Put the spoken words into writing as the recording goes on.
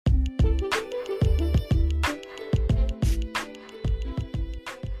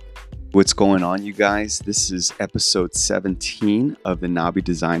What's going on, you guys? This is episode 17 of the Nabi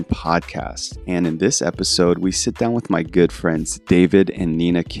Design podcast. And in this episode, we sit down with my good friends, David and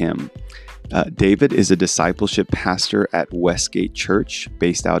Nina Kim. David is a discipleship pastor at Westgate Church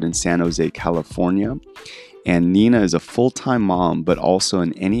based out in San Jose, California. And Nina is a full-time mom, but also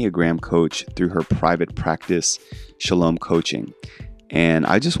an Enneagram coach through her private practice, Shalom Coaching. And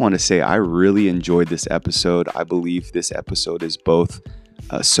I just want to say I really enjoyed this episode. I believe this episode is both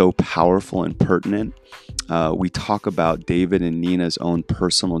so powerful and pertinent. We talk about David and Nina's own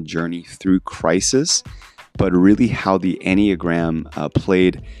personal journey through crisis, but really how the Enneagram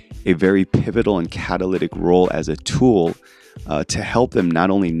played a very pivotal and catalytic role as a tool to help them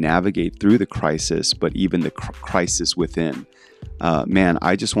not only navigate through the crisis, but even the crisis within. Man,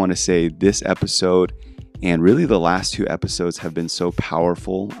 I just want to say this episode and really the last two episodes have been so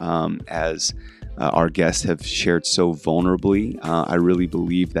powerful as our guests have shared so vulnerably. I really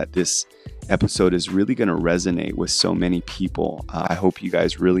believe that this episode is really going to resonate with so many people. I hope you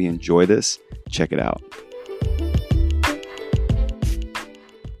guys really enjoy this. Check it out.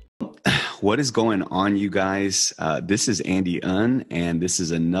 What is going on, you guys? This is Andy Un, and this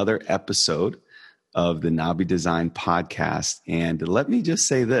is another episode of the Nabi Design podcast. And let me just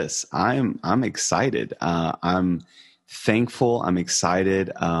say this: I'm excited. I'm thankful. I'm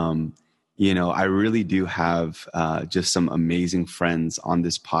excited. I really do have just some amazing friends on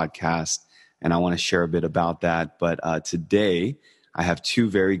this podcast, and I want to share a bit about that. But today, I have two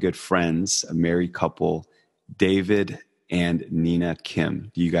very good friends, a married couple, David and Nina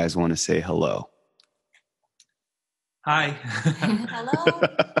Kim. Do you guys want to say hello? Hi. Hello.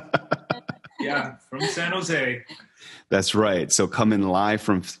 Yeah, from San Jose. That's right. So coming live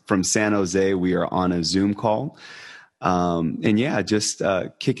from San Jose, we are on a Zoom call. Just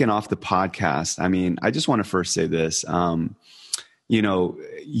kicking off the podcast. I mean, I just want to first say this. Yuna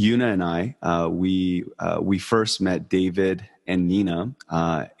and I, we first met David and Nina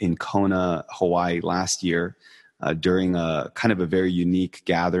in Kona, Hawaii last year during a kind of a very unique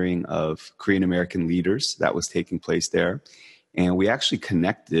gathering of Korean American leaders that was taking place there. And we actually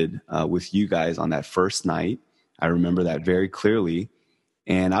connected with you guys on that first night. I remember that very clearly.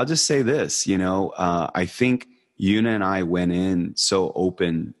 And I'll just say this, I think Yuna and I went in so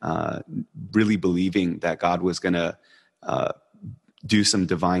open, really believing that God was going to do some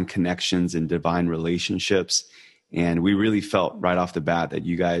divine connections and divine relationships. And we really felt right off the bat that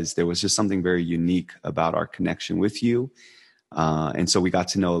you guys, there was just something very unique about our connection with you. And so we got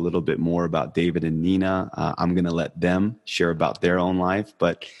to know a little bit more about David and Nina. I'm going to let them share about their own life.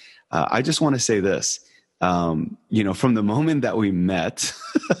 But I just want to say this. From the moment that we met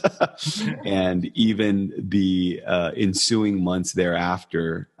and even the ensuing months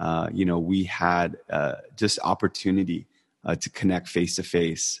thereafter, we had just opportunity to connect face to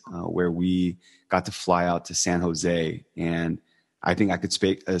face, where we got to fly out to San Jose. And I think I could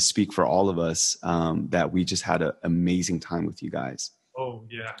speak for all of us that we just had an amazing time with you guys. Oh,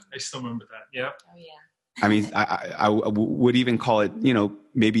 yeah. I still remember that. Yeah. Oh, yeah. I mean, I would even call it,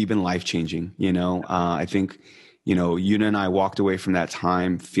 maybe even life-changing. I think, Yuna and I walked away from that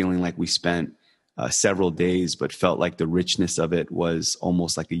time feeling like we spent several days, but felt like the richness of it was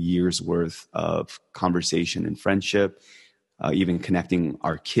almost like a year's worth of conversation and friendship, even connecting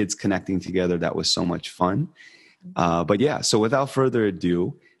our kids together. That was so much fun. So without further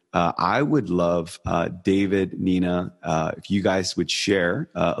ado, I would love David, Nina, if you guys would share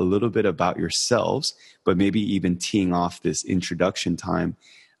a little bit about yourselves, but maybe even teeing off this introduction time.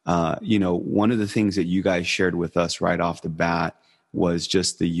 One of the things that you guys shared with us right off the bat was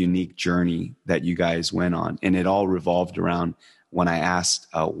just the unique journey that you guys went on. And it all revolved around when I asked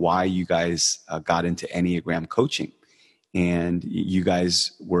why you guys got into Enneagram coaching. And you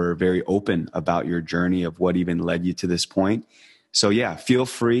guys were very open about your journey of what even led you to this point. So yeah, feel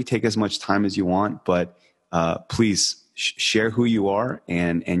free, take as much time as you want, but please share who you are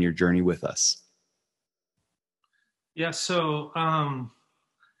and your journey with us. Yeah. So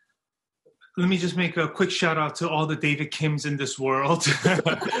let me just make a quick shout out to all the David Kims in this world.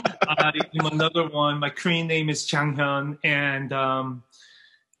 I'm another one. My Korean name is Jang-hyun, and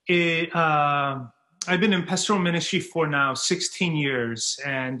I've been in pastoral ministry for now 16 years,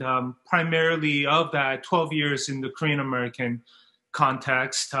 and primarily of that, 12 years in the Korean American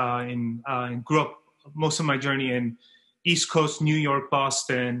context. And grew up most of my journey in East Coast, New York,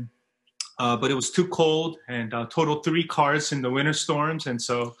 Boston, but it was too cold and totaled 3 cars in the winter storms, and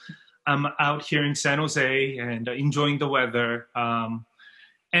so I'm out here in San Jose and enjoying the weather. I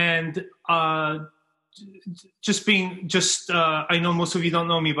know most of you don't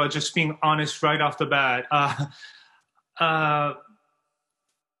know me, but just being honest right off the bat,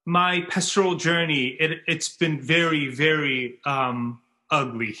 my pastoral journey, it's been very, very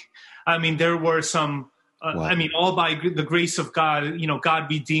ugly. I mean, there were some, Wow. I mean, all by the grace of God,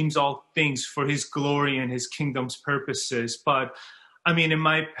 God redeems all things for his glory and his kingdom's purposes. But I mean, in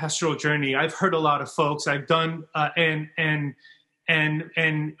my pastoral journey, I've heard a lot of folks. I've done, and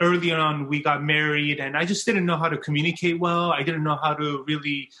early on we got married, and I just didn't know how to communicate well. I didn't know how to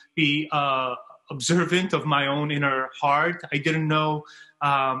really be observant of my own inner heart. I didn't know,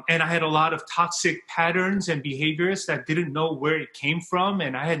 and I had a lot of toxic patterns and behaviors that didn't know where it came from,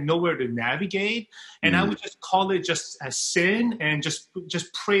 and I had nowhere to navigate. And I would just call it just as sin and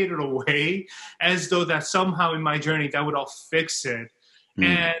just prayed it away, as though that somehow in my journey that would all fix it.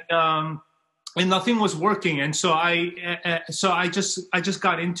 And nothing was working, and so I just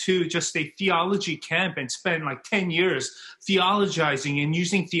got into just a theology camp and spent like 10 years theologizing and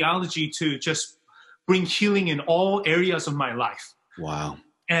using theology to just bring healing in all areas of my life. Wow.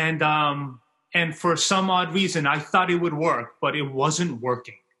 And for some odd reason, I thought it would work, but it wasn't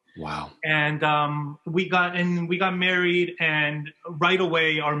working. Wow. And we got married, and right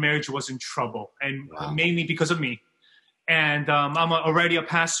away our marriage was in trouble, and mainly because of me. And I'm already a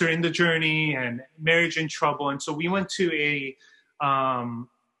pastor in the journey, and marriage in trouble. And so we went to a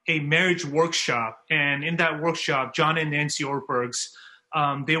marriage workshop. And in that workshop, John and Nancy Ortbergs,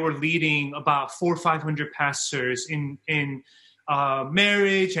 they were leading about 400 or 500 pastors in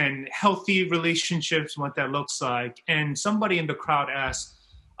marriage and healthy relationships, what that looks like. And somebody in the crowd asked,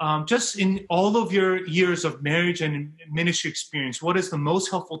 just in all of your years of marriage and ministry experience, what is the most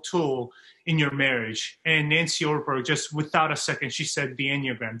helpful tool in your marriage? And Nancy Ortberg, just without a second, she said the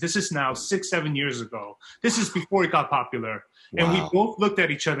Enneagram. This is now 6-7 years ago. This is before it got popular. Wow. And we both looked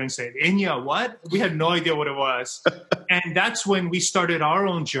at each other and said, Enya, what? We had no idea what it was. And that's when we started our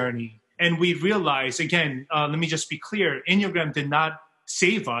own journey. And we realized, again, let me just be clear, Enneagram did not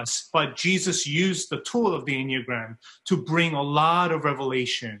save us, but Jesus used the tool of the Enneagram to bring a lot of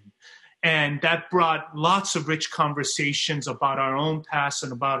revelation. And that brought lots of rich conversations about our own past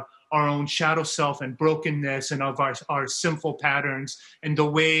and about our own shadow self and brokenness and of our sinful patterns and the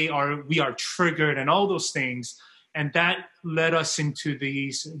way we are triggered and all those things. And that led us into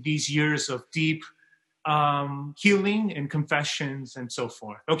these years of deep healing and confessions and so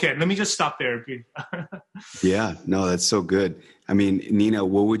forth. Okay, let me just stop there. Yeah, no, that's so good. I mean, Nina,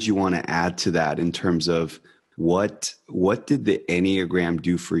 what would you want to add to that in terms of what did the Enneagram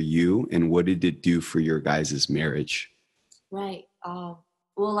do for you, and what did it do for your guys' marriage? Right.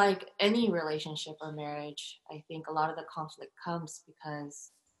 Well, like any relationship or marriage, I think a lot of the conflict comes because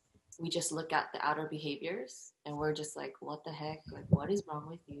we just look at the outer behaviors and we're just like, what the heck? Like, what is wrong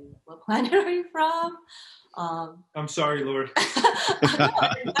with you? What planet are you from? I'm sorry, Lord.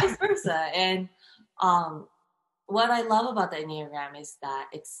 And vice versa. And what I love about the Enneagram is that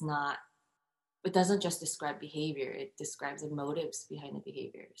it doesn't just describe behavior. It describes the motives behind the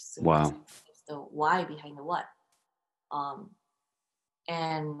behaviors. So wow. It's the why behind the what.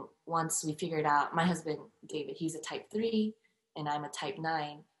 And once we figured out, my husband, David, he's a type 3 and I'm a type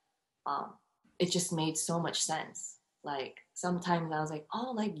 9. It just made so much sense. Like sometimes I was like,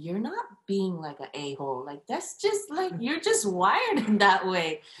 oh, like you're not being like an a-hole. Like that's just like, you're just wired in that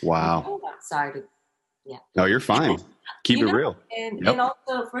way. Wow. Sorry to, yeah. No, you're fine. Keep it real. And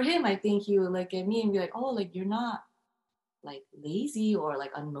also for him, I think he would look at me and be like, oh, like you're not like lazy or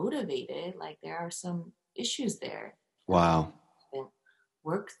like unmotivated. Like there are some issues there. Wow.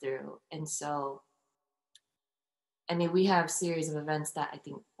 Work through. And so, I mean, we have a series of events that I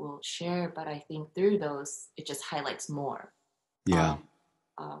think we'll share, but I think through those, it just highlights more. Yeah.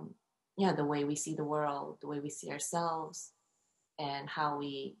 The way we see the world, the way we see ourselves, and how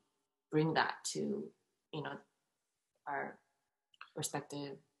we bring that to, our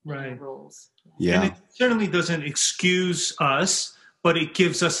respective roles. Yeah. And it certainly doesn't excuse us, but it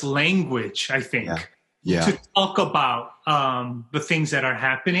gives us language, I think. Yeah. To talk about the things that are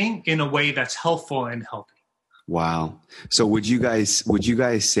happening in a way that's helpful and healthy. Wow. So would you guys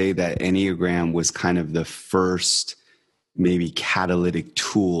say that Enneagram was kind of the first maybe catalytic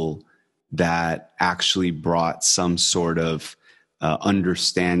tool that actually brought some sort of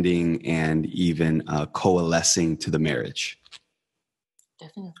understanding and even coalescing to the marriage?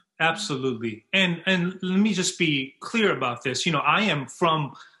 Definitely. Absolutely. And let me just be clear about this. I am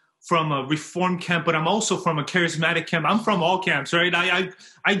from a reform camp, but I'm also from a charismatic camp. I'm from all camps, right?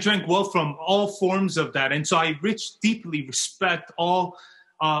 I drank well from all forms of that. And so I deeply respect all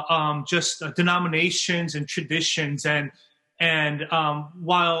denominations and traditions. And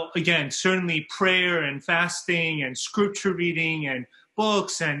while, again, certainly prayer and fasting and scripture reading and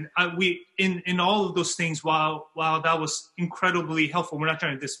books, and we in all of those things. While that was incredibly helpful, we're not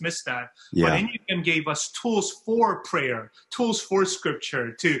trying to dismiss that. Yeah. But Enneagram gave us tools for prayer, tools for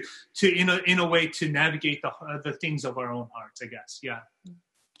scripture, to in a way to navigate the things of our own hearts, I guess. Yeah.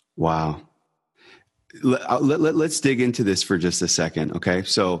 Wow. Let's dig into this for just a second, okay?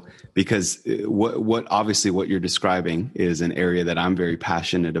 So, because what obviously what you're describing is an area that I'm very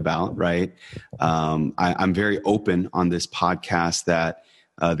passionate about, right? I'm very open on this podcast that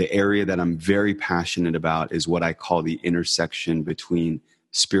the area that I'm very passionate about is what I call the intersection between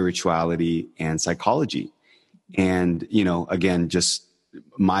spirituality and psychology. And, you know, again, just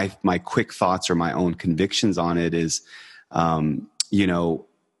my quick thoughts or my own convictions on it is, you know,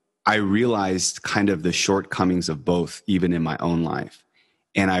 I realized kind of the shortcomings of both, even in my own life.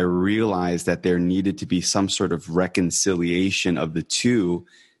 And I realized that there needed to be some sort of reconciliation of the two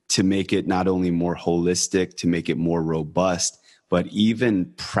to make it not only more holistic, to make it more robust, but even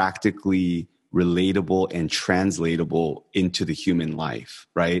practically relatable and translatable into the human life,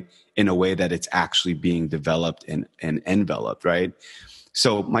 right? In a way that it's actually being developed and enveloped, right?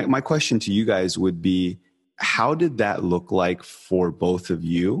 So my question to you guys would be, how did that look like for both of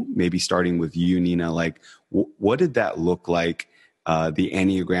you? Maybe starting with you, Nina, like what did that look like, the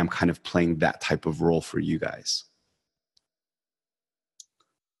Enneagram kind of playing that type of role for you guys?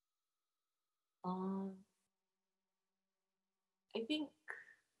 I think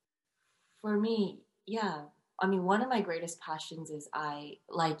for me, yeah. I mean, one of my greatest passions is I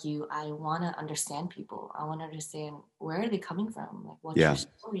want to understand people. I want to understand where are they coming from? Like, what's your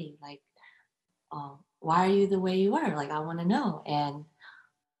story? Like, why are you the way you are? Like, I want to know. And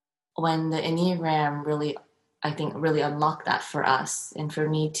when the Enneagram really unlocked that for us, and for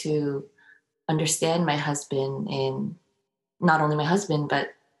me to understand my husband, and not only my husband,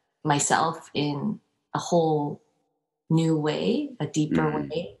 but myself in a whole new way, a deeper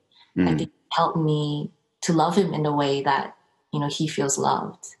way, I think it helped me to love him in a way that, you know, he feels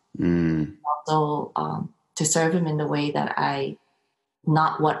loved. Also, to serve him in the way that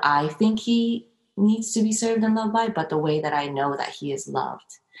not what I think he needs to be served and loved by, but the way that I know that he is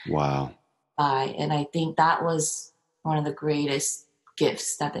loved. Wow. By. And I think that was one of the greatest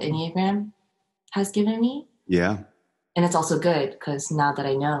gifts that the Enneagram has given me. Yeah. And it's also good because now that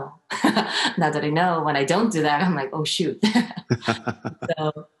I know when I don't do that, I'm like, oh shoot.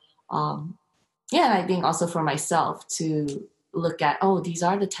 So, yeah, I think also for myself to look at, oh, these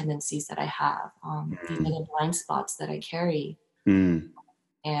are the tendencies that I have. These are the blind spots that I carry. And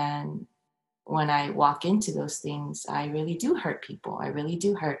when I walk into those things, I really do hurt people. I really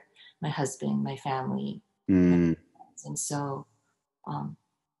do hurt my husband, my family. My friends. And so,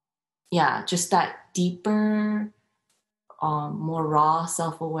 yeah, just that deeper, more raw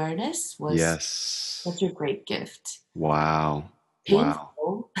self-awareness was such a great gift. Wow.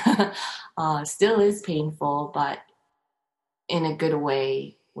 Painful. Wow. Still is painful, but in a good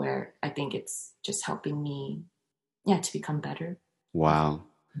way where I think it's just helping me, to become better. Wow.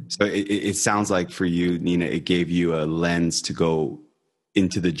 So it sounds like for you, Nina, it gave you a lens to go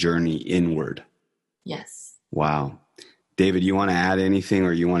into the journey inward. Yes. Wow. David, you want to add anything,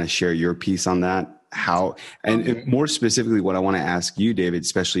 or you want to share your piece on that? How, and more specifically, what I want to ask you, David,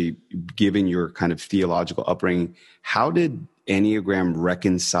 especially given your kind of theological upbringing, how did Enneagram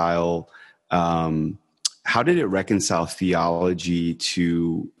reconcile, how did it reconcile theology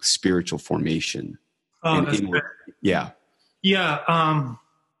to spiritual formation? Yeah.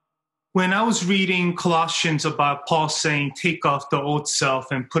 When I was reading Colossians about Paul saying, take off the old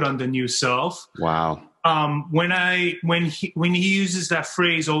self and put on the new self. Wow. When he uses that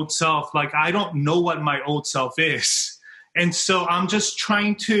phrase, old self, like, I don't know what my old self is. And so I'm just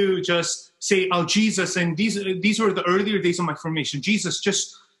trying to just say, oh, Jesus, and these were the earlier days of my formation. Jesus,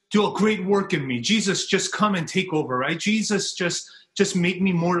 just do a great work in me. Jesus, just come and take over, right? Jesus, just make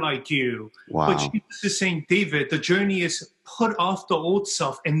me more like you. Wow. But Jesus is saying, David, the journey is put off the old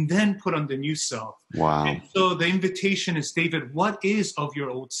self and then put on the new self. Wow. And so the invitation is, David, what is of your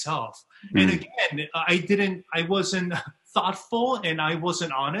old self? And again, I wasn't thoughtful and I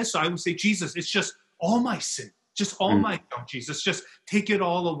wasn't honest. So I would say, Jesus, it's just all my sin, just all my junk, Jesus, just take it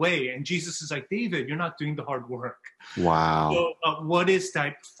all away. And Jesus is like, David, you're not doing the hard work. Wow. So what is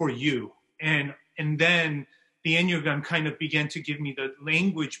that for you? And then the Enneagram kind of began to give me the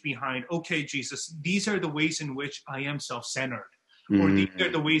language behind, okay, Jesus, these are the ways in which I am self-centered, or these are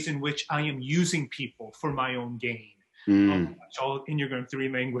the ways in which I am using people for my own gain. It's all Enneagram 3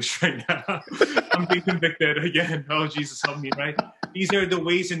 language right now. I'm being convicted again. Oh, Jesus, help me, right? These are the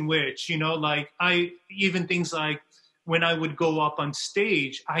ways in which, like, things like when I would go up on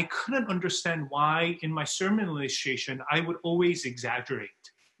stage, I couldn't understand why in my sermon illustration, I would always exaggerate.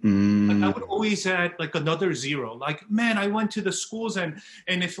 Like I would always add like another zero. Like, man, I went to the schools and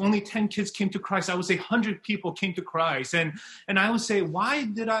if only 10 kids came to Christ, I would say 100 people came to Christ. And I would say, why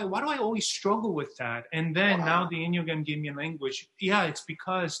do I always struggle with that? And then now the Enneagram gave me a language. Yeah, it's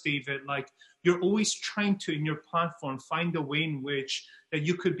because, David, like you're always trying to, in your platform, find a way in which that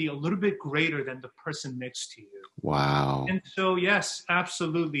you could be a little bit greater than the person next to you. Wow. And so, yes,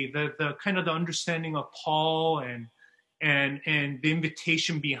 absolutely. The kind of the understanding of Paul and the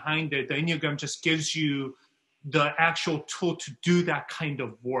invitation behind it, the Enneagram just gives you the actual tool to do that kind of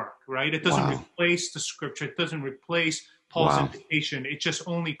work, right? It doesn't replace the scripture. It doesn't replace Paul's invitation. It just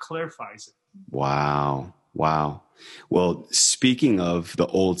only clarifies it. Wow. Wow. Well, speaking of the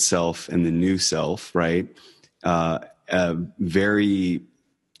old self and the new self, right? A very,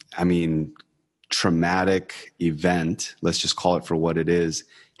 traumatic event, let's just call it for what it is,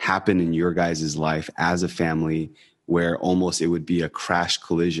 happened in your guys' life as a family, where almost it would be a crash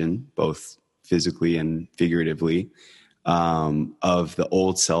collision, both physically and figuratively, of the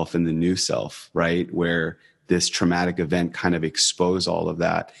old self and the new self, right? Where this traumatic event kind of exposed all of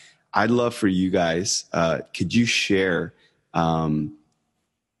that. I'd love for you guys, could you share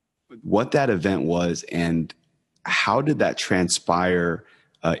what that event was and how did that transpire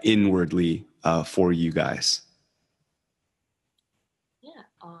inwardly for you guys? Yeah,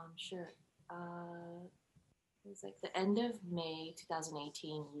 sure. It was like the end of May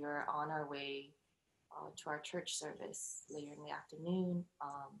 2018. We were on our way to our church service later in the afternoon.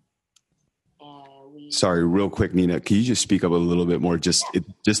 And we... Sorry, real quick, Nina, can you just speak up a little bit more? Just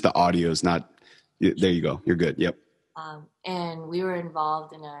the audio is not... There you go. You're good. Yep. And we were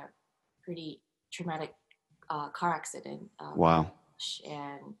involved in a pretty traumatic car accident. Wow.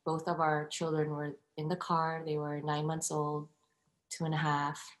 And both of our children were in the car. They were 9 months old,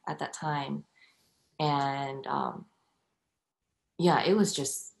 2.5 at that time. And it was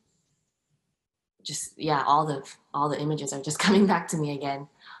just all the images are just coming back to me again.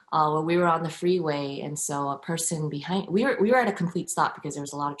 When we were on the freeway, and so a person behind, we were at a complete stop because there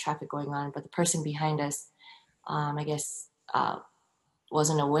was a lot of traffic going on, but the person behind us,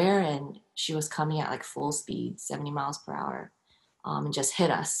 wasn't aware, and she was coming at like full speed, 70 miles per hour, and just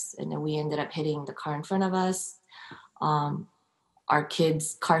hit us. And then we ended up hitting the car in front of us. Our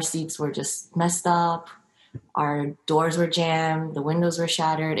kids' car seats were just messed up. Our doors were jammed. The windows were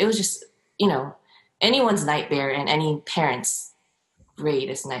shattered. It was just, anyone's nightmare and any parent's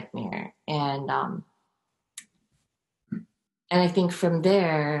greatest nightmare. And I think from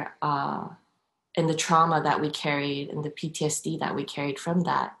there, and the trauma that we carried and the PTSD that we carried from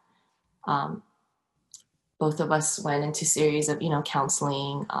that, both of us went into series of,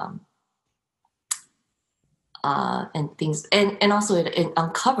 counseling, and things. And also it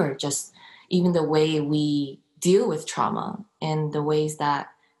uncovered just even the way we deal with trauma and the ways that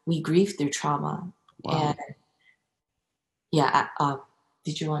we grieve through trauma. Wow. And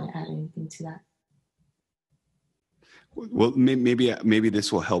did you want to add anything to that? Well, maybe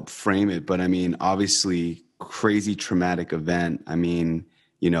this will help frame it, but obviously crazy traumatic event.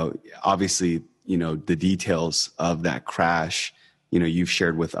 Obviously, the details of that crash, you've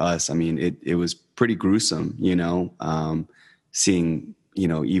shared with us. It was pretty gruesome, seeing,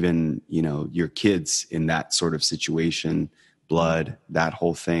 even, your kids in that sort of situation, blood, that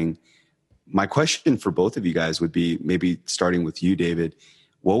whole thing. My question for both of you guys would be, maybe starting with you, David,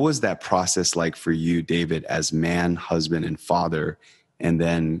 what was that process like for you, David, as man, husband, and father? And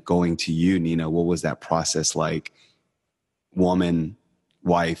then going to you, Nina, what was that process like, woman,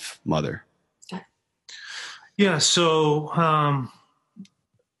 wife, mother? Yeah. So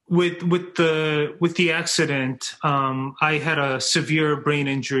with the accident, I had a severe brain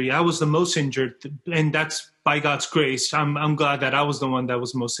injury. I was the most injured, and that's by God's grace. I'm glad that I was the one that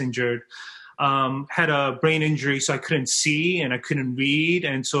was most injured. Had a brain injury, so I couldn't see and I couldn't read,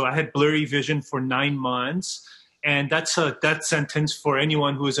 and so I had blurry vision for 9 months. And that's a death sentence for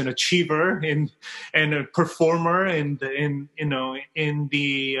anyone who is an achiever and a performer in the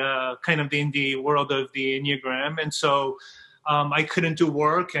world of the Enneagram. And so I couldn't do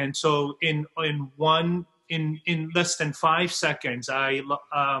work, and so in less than 5 seconds, I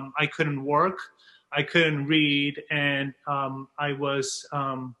couldn't work, I couldn't read, and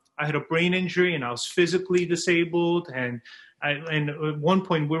I had a brain injury, and I was physically disabled, and at one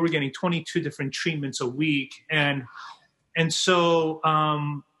point we were getting 22 different treatments a week, and so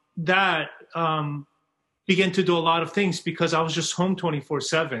that began to do a lot of things because I was just home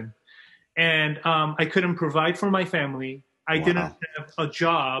 24/7, and I couldn't provide for my family. I didn't have a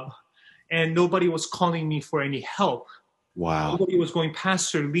job, and nobody was calling me for any help. Wow. Nobody was going,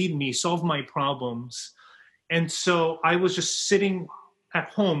 Pastor, lead me, solve my problems. And so I was just sitting at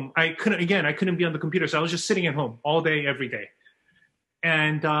home. I couldn't be on the computer. So I was just sitting at home all day, every day.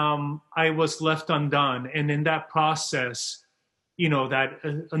 And I was left undone. And in that process,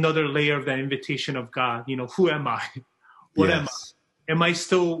 that another layer of that invitation of God, who am I? What am I? Am I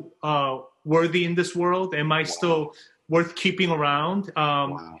still worthy in this world? Am I still worth keeping around?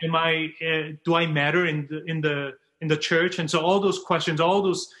 Wow. Do I matter in the church? And so all those questions,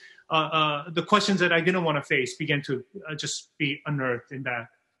 the questions that I didn't want to face began to just be unearthed in that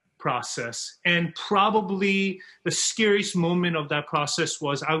process. And probably the scariest moment of that process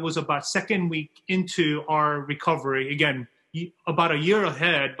was I was about second week into our recovery, again, about a year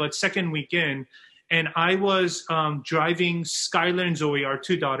ahead, but second week in, and I was driving Skylar and Zoe, our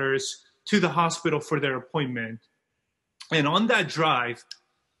two daughters, to the hospital for their appointment. And on that drive,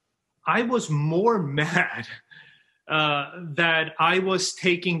 I was more mad that I was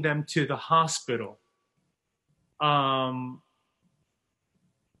taking them to the hospital. Oh,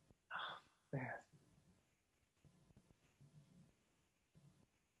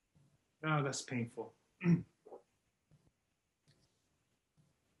 that's painful.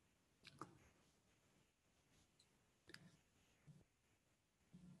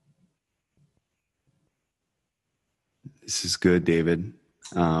 This is good, David.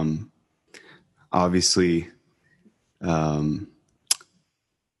 Obviously,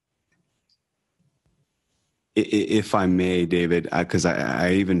 if I may, David, because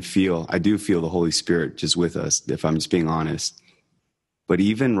I do feel the Holy Spirit just with us, if I'm just being honest. But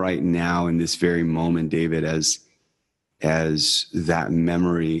even right now in this very moment, David, as that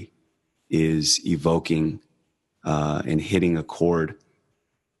memory is evoking and hitting a chord,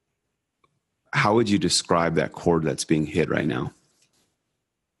 how would you describe that chord that's being hit right now?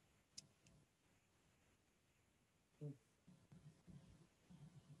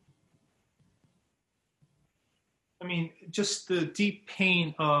 I mean, just the deep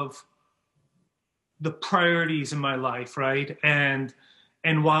pain of the priorities in my life, right? And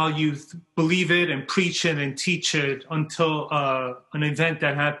while you believe it and preach it and teach it until an event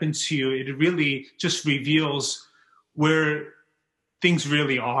that happens to you, it really just reveals where things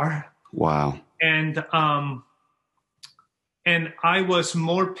really are. Wow. And I was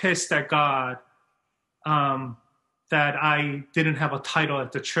more pissed at God that I didn't have a title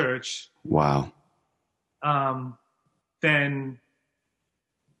at the church. Wow. Than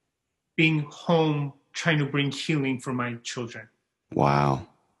being home trying to bring healing for my children. Wow.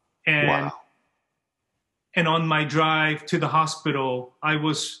 And on my drive to the hospital, I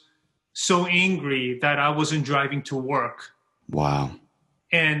was so angry that I wasn't driving to work. Wow.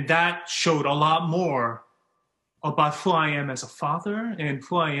 And that showed a lot more about who I am as a father and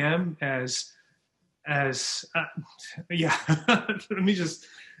who I am as let me just,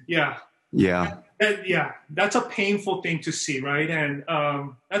 Yeah. That's a painful thing to see, right? And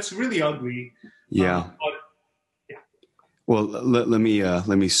that's really ugly. Yeah. Well, let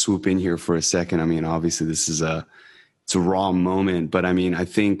me swoop in here for a second. I mean, obviously this is it's a raw moment, but I mean, I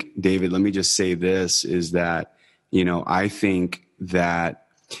think, David, let me just say this is that, I think that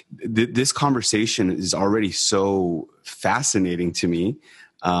this conversation is already so fascinating to me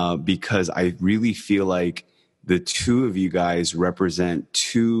because I really feel like the two of you guys represent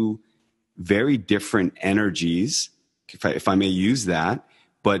two very different energies, if I may use that,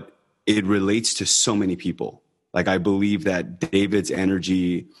 but it relates to so many people. Like, I believe that David's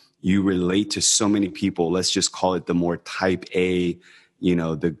energy, you relate to so many people. Let's just call it the more type A,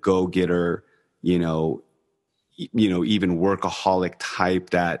 the go-getter, even workaholic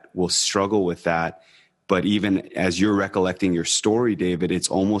type that will struggle with that. But even as you're recollecting your story, David, it's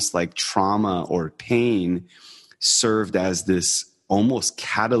almost like trauma or pain served as this almost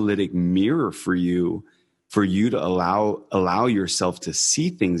catalytic mirror for you to allow yourself to see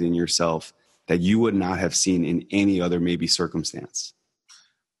things in yourself that you would not have seen in any other maybe circumstance.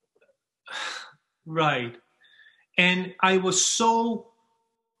 Right. And I was so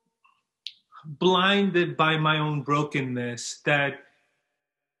blinded by my own brokenness that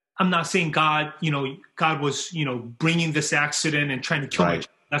I'm not saying God was, bringing this accident and trying to kill me.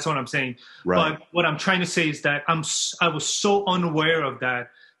 That's what I'm saying. Right. But what I'm trying to say is that I was so unaware of that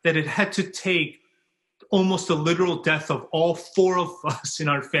it had to take almost the literal death of all four of us in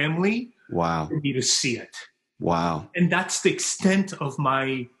our family for me to see it. Wow. And that's the extent of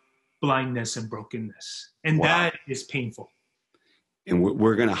my blindness and brokenness. And that is painful. And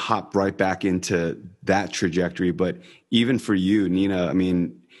we're going to hop right back into that trajectory. But even for you, Nina, I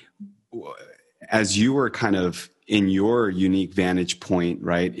mean, as you were kind of in your unique vantage point,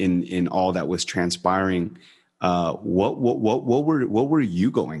 right, in all that was transpiring, What were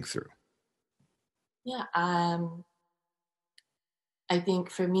you going through? Yeah. I think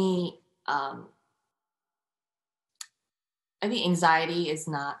for me, I think anxiety is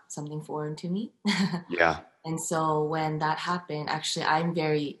not something foreign to me. Yeah. And so when that happened, actually, I'm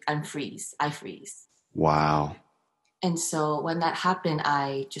freeze. I freeze. Wow. And so when that happened,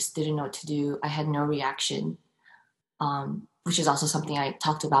 I just didn't know what to do. I had no reaction, which is also something I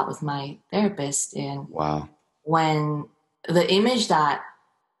talked about with my therapist. And Wow. when the image that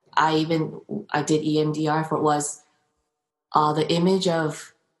I did EMDR for was the image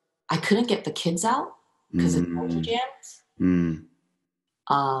of I couldn't get the kids out because the doors were jammed. And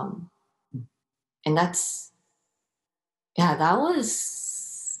that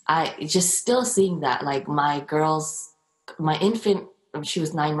was, I just still seeing that, like my infant, she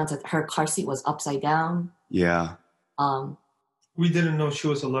was 9 months, her car seat was upside down. Yeah. We didn't know she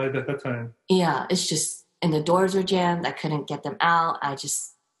was alive at that time. Yeah, it's just, and the doors were jammed. I couldn't get them out.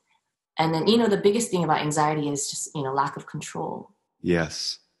 And then, the biggest thing about anxiety is just, lack of control.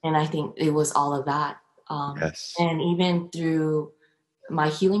 Yes. And I think it was all of that. Yes. And even through my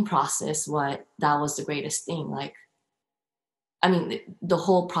healing process, that was the greatest thing. Like, I mean, the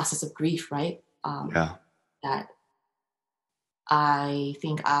whole process of grief, right? Yeah. That I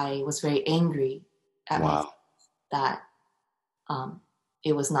think I was very angry at myself that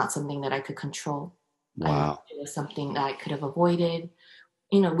it was not something that I could control. Wow. It was something that I could have avoided.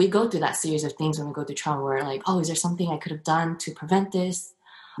 We go through that series of things when we go through trauma where like, oh, is there something I could have done to prevent this?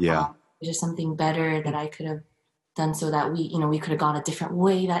 Yeah. Is there something better that I could have done so that we could have gone a different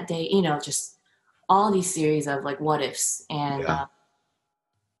way that day? Just all these series of like what ifs. And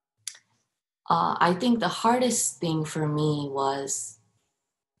I think the hardest thing for me was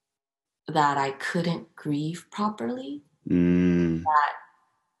that I couldn't grieve properly. That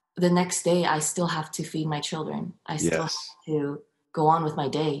the next day I still have to feed my children. I still have to go on with my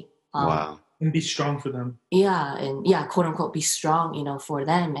day. Wow. And be strong for them. Yeah. And quote unquote, be strong, for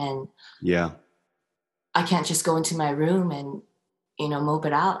them. And I can't just go into my room and, mope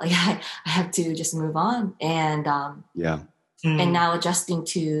it out. Like I have to just move on. And, and now adjusting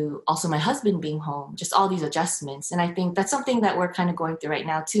to also my husband being home, just all these adjustments. And I think that's something that we're kind of going through right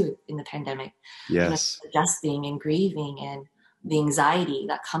now too, in the pandemic. Yes. Adjusting and grieving and the anxiety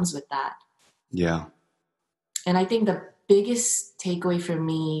that comes with that. Yeah. And I think the biggest takeaway for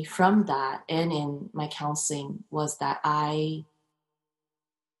me from that and in my counseling was that I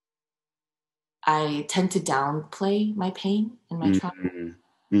tend to downplay my pain and my trauma.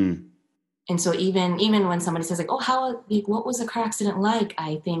 And so even when somebody says like, oh, what was the car accident like?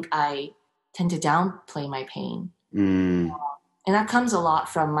 I think I tend to downplay my pain. And that comes a lot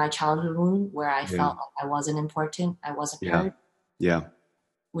from my childhood wound where I felt like I wasn't important. I wasn't heard. Yeah.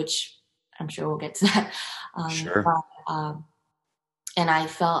 Which I'm sure we'll get to that. Sure. But, and I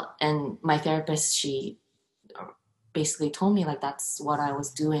felt, and my therapist, she basically told me like, that's what I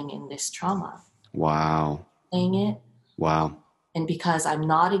was doing in this trauma. Wow. Playing it. Wow. And because I'm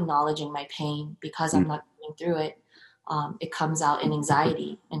not acknowledging my pain, because I'm not going through it, it comes out in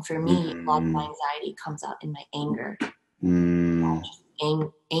anxiety. And for me, a lot of my anxiety comes out in my anger.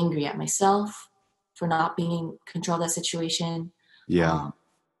 Angry at myself for not being in control of that situation. Yeah.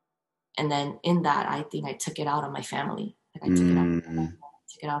 And then in that, I think I took it out on my family. Like I took it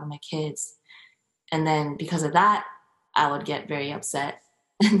out on my kids. And then because of that, I would get very upset.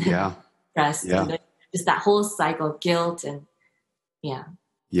 And stressed. Yeah. And just that whole cycle of guilt and Yeah.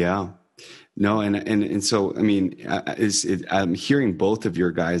 No. And so, I mean, I'm hearing both of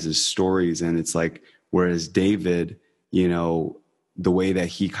your guys' stories, and it's like, whereas David, the way that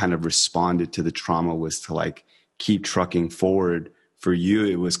he kind of responded to the trauma was to like keep trucking forward. For you,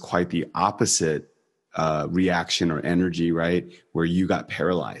 it was quite the opposite reaction or energy, right? Where you got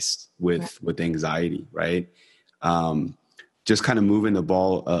paralyzed with anxiety, right? Just kind of moving the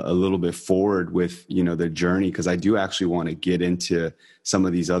ball a little bit forward with, the journey, because I do actually want to get into some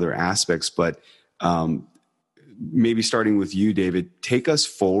of these other aspects, but maybe starting with you, David, take us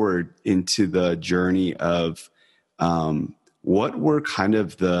forward into the journey of what were kind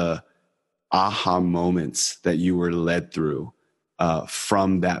of the aha moments that you were led through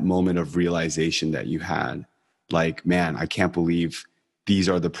from that moment of realization that you had. Like, man, I can't believe these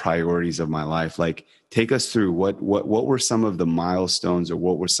are the priorities of my life. Like, take us through what were some of the milestones, or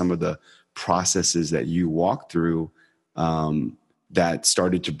what were some of the processes that you walked through that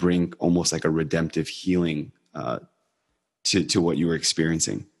started to bring almost like a redemptive healing to what you were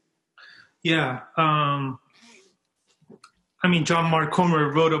experiencing? Yeah. I mean, John Mark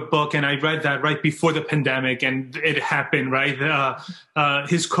Comer wrote a book, and I read that right before the pandemic, and it happened, right?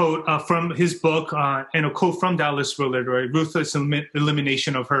 His quote from his book, and a quote from Dallas Willard, right? Ruthless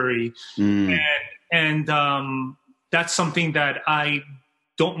elimination of hurry. And that's something that I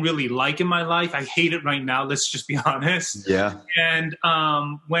don't really like in my life. I hate it right now. Let's just be honest. Yeah. And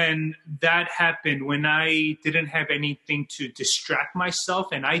when that happened, when I didn't have anything to distract myself,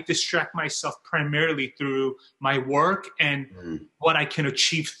 and I distract myself primarily through my work and what I can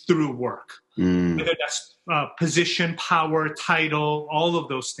achieve through work, whether that's position, power, title, all of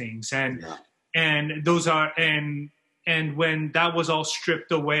those things. And those are, and when that was all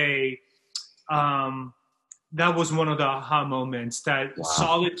stripped away, that was one of the aha moments, that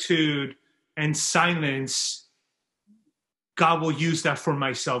solitude and silence, God will use that for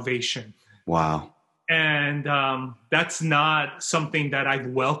my salvation. Wow. And that's not something that I've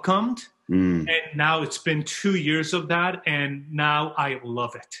welcomed. And now it's been 2 years of that, and now I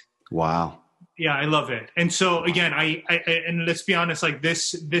love it. Wow. Yeah, I love it. And so again, I and let's be honest, like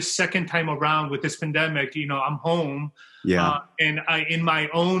this second time around with this pandemic, you know, I'm home. Yeah. And in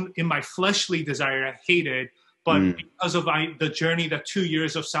my fleshly desire, I hate it. But because of the journey, the 2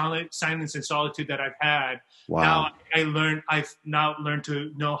 years of silence and solitude that I've had, I've now learned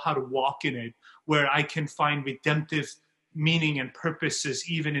to know how to walk in it, where I can find redemptive meaning and purposes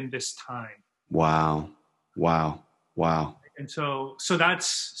even in this time. Wow. And so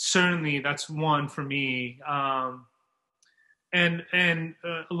that's one for me. And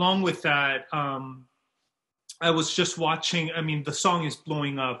along with that, I was just watching, I mean, the song is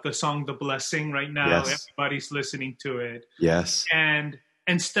blowing up, the song, The Blessing right now. Yes. Everybody's listening to it. Yes. And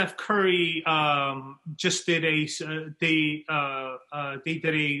Steph Curry just did they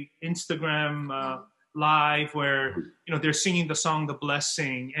did a Instagram live where, you know, they're singing the song, The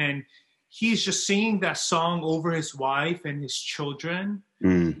Blessing, and he's just singing that song over his wife and his children.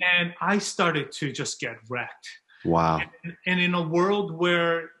 And I started to just get wrecked. Wow. And in a world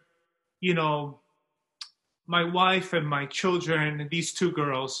where, you know, my wife and my children, these two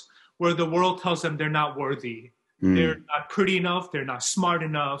girls, where the world tells them they're not worthy. They're not pretty enough. They're not smart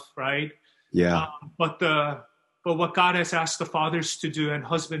enough, right? Yeah. But what God has asked the fathers to do and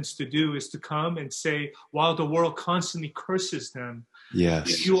husbands to do is to come and say, while the world constantly curses them,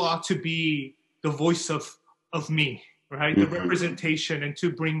 yes, you ought to be the voice of me, right? The representation, and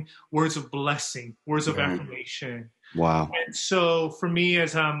to bring words of blessing, words of affirmation. Wow. And so for me,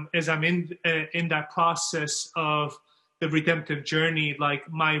 as I'm in that process of the redemptive journey, like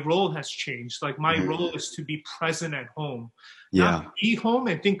my role has changed. Like my role is to be present at home. Not be home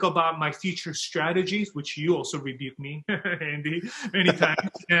and think about my future strategies, which you also rebuke me, Andy, many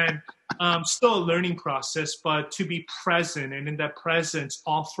times. And still a learning process, but to be present, and in that presence,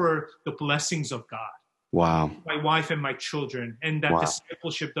 offer the blessings of God. Wow. My wife and my children. And that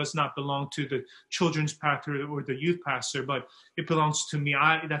discipleship does not belong to the children's pastor or the youth pastor, but it belongs to me.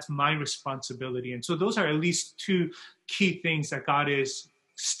 That's my responsibility. And so those are at least two key things that God is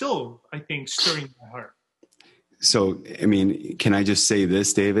still, I think, stirring my heart. So, I mean, can I just say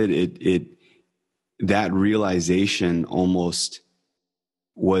this, David? That realization almost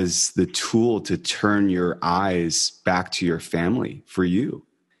was the tool to turn your eyes back to your family for you.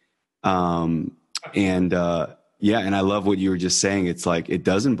 And I love what you were just saying. It's like, it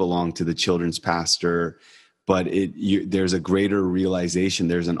doesn't belong to the children's pastor, but there's a greater realization.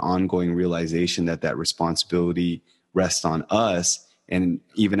 There's an ongoing realization that responsibility rests on us. And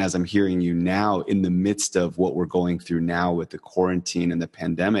even as I'm hearing you now, in the midst of what we're going through now with the quarantine and the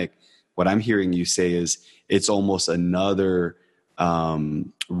pandemic, what I'm hearing you say is it's almost another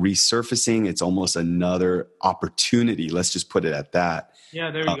resurfacing. It's almost another opportunity. Let's just put it at that.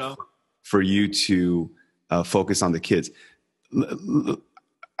 Yeah, there you go. For you to focus on the kids.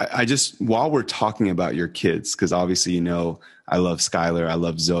 I just, while we're talking about your kids, because obviously, you know, I love Skylar, I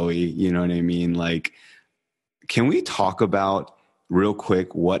love Zoe, you know what I mean? Like, can we talk about real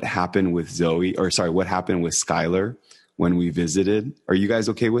quick what happened with what happened with Skylar when we visited? Are you guys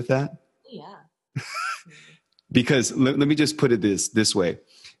okay with that? Yeah. Because let me just put it this way.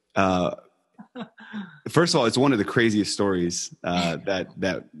 First of all, it's one of the craziest stories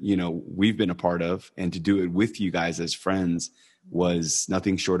that you know we've been a part of, and to do it with you guys as friends was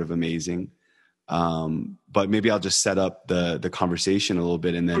nothing short of amazing. But maybe I'll just set up the conversation a little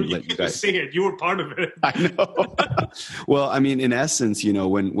bit, and then let you guys say it. You were part of it. I know. Well, I mean, in essence, you know,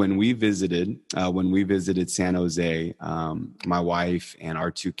 when we visited San Jose, my wife and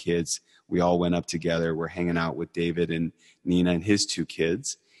our two kids, we all went up together. We're hanging out with David and Nina and his two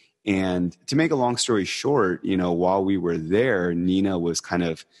kids. And to make a long story short, you know, while we were there, Nina was kind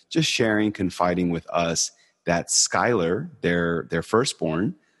of just sharing, confiding with us that Skylar, their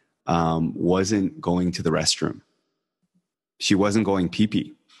firstborn, wasn't going to the restroom. She wasn't going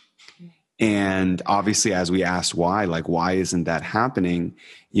pee-pee. And obviously, as we asked why, like, why isn't that happening?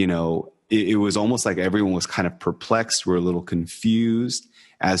 You know, it was almost like everyone was kind of perplexed. We're a little confused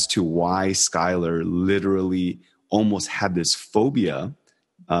as to why Skylar literally almost had this phobia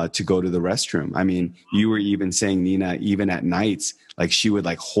to go to the restroom. I mean, you were even saying, Nina, even at nights, like she would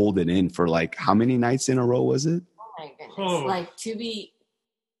like hold it in for like, how many nights in a row was it? Oh my goodness. Like to be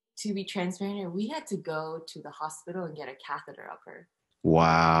transparent, we had to go to the hospital and get a catheter up her.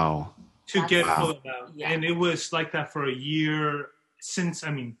 Wow. To get pulled out. Yeah. And it was like that for a year since,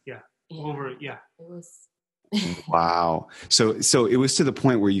 over. It was. Wow. So it was to the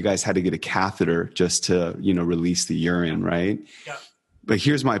point where you guys had to get a catheter just to, you know, release the urine, right? Yeah. But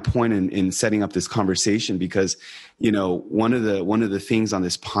here's my point in setting up this conversation, because, you know, one of the things on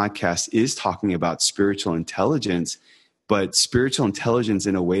this podcast is talking about spiritual intelligence, but spiritual intelligence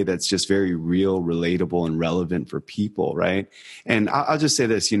in a way that's just very real, relatable, and relevant for people, right? And I'll just say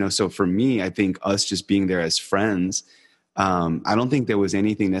this, you know, so for me, I think us just being there as friends, I don't think there was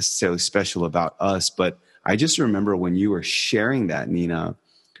anything necessarily special about us, but I just remember when you were sharing that, Nina,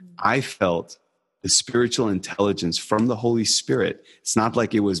 I felt the spiritual intelligence from the Holy Spirit. It's not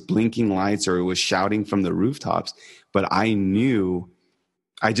like it was blinking lights or it was shouting from the rooftops, but I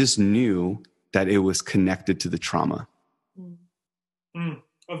just knew that it was connected to the trauma.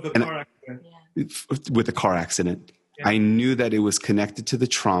 Of the car accident. With the car accident. Yeah. I knew that it was connected to the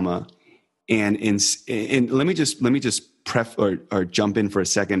trauma. And let me just or jump in for a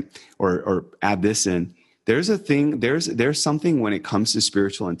second or add this in. There's something when it comes to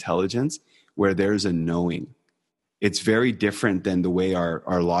spiritual intelligence where there's a knowing. It's very different than the way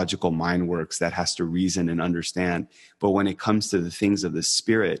our logical mind works that has to reason and understand. But when it comes to the things of the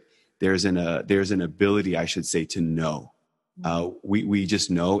spirit, there's an ability, I should say, to know. We just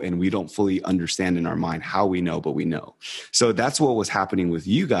know, and we don't fully understand in our mind how we know, but we know. So that's what was happening with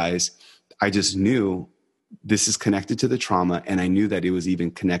you guys. I just knew this is connected to the trauma, and I knew that it was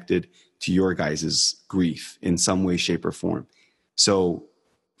even connected to your guys' grief in some way, shape, or form. So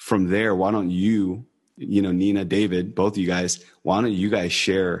from there, why don't you, Nina, David, both of you guys, why don't you guys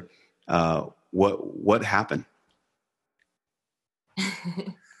share what happened?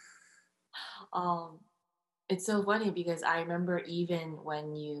 It's so funny because I remember even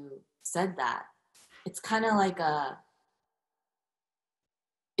when you said that, it's kind of like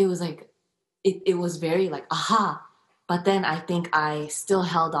it was like, it was very like, aha. But then I think I still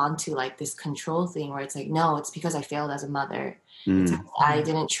held on to like this control thing where it's like, no, it's because I failed as a mother. It's because I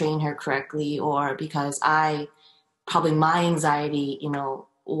didn't train her correctly, or because probably my anxiety,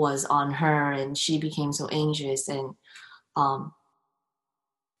 was on her and she became so anxious. And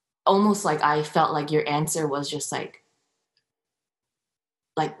almost like I felt like your answer was just like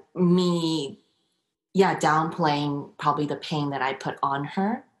me, downplaying probably the pain that I put on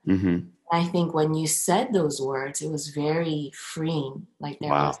her. Mm-hmm. I think when you said those words, it was very freeing. Like there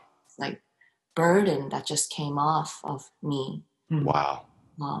was like burden that just came off of me. Wow.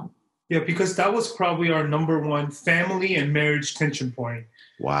 Because that was probably our number one family and marriage tension point.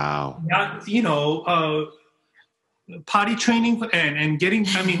 Wow. Not, potty training and getting,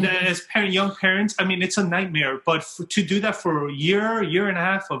 as young parents, it's a nightmare. But to do that for a year and a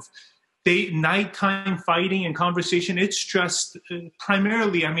half of nighttime fighting and conversation, it's just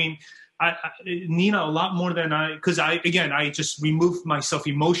primarily, Nina, a lot more than because I just removed myself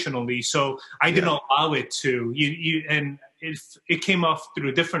emotionally, so I didn't allow it to. And it came off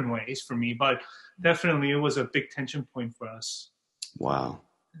through different ways for me, but definitely it was a big tension point for us. Wow.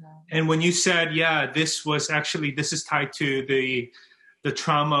 And when you said, this is tied to the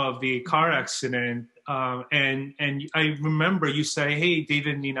trauma of the car accident, and I remember you say, hey,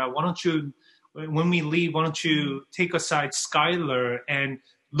 David, Nina, why don't you, when we leave, why don't you take aside Skylar and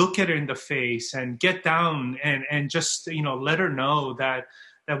look at her in the face and get down and just, let her know that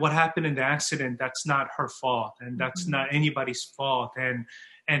what happened in the accident, that's not her fault and that's not anybody's fault, and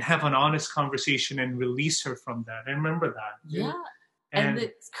have an honest conversation and release her from that. I remember that. Yeah. And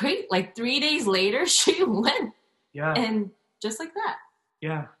it's great. Like 3 days later, she went. Yeah. And just like that.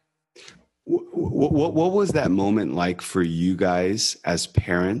 Yeah. What was that moment like for you guys as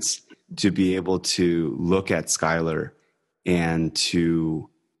parents to be able to look at Skylar and to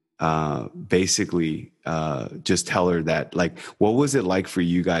basically just tell her that, like, what was it like for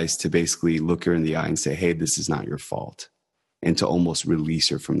you guys to basically look her in the eye and say, hey, this is not your fault, and to almost release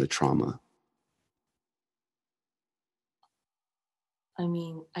her from the trauma?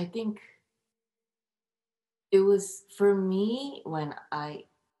 I think it was for me when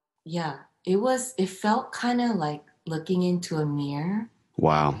it felt kind of like looking into a mirror.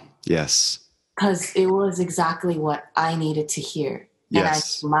 Wow. Yes. Because it was exactly what I needed to hear.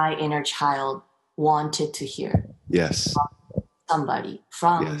 Yes. And my inner child wanted to hear. Yes. From somebody,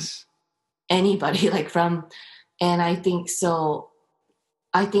 from yes. anybody, like from, and I think so.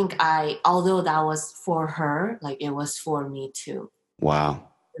 I think although that was for her, like it was for me too. Wow.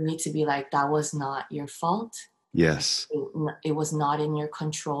 For me to be like, that was not your fault. Yes. It was not in your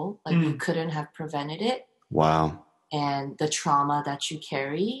control. Like you couldn't have prevented it. Wow. And the trauma that you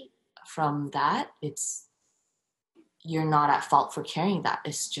carry from that, you're not at fault for carrying that.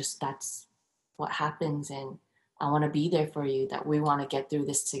 It's just, that's what happens. And I want to be there for you, that we want to get through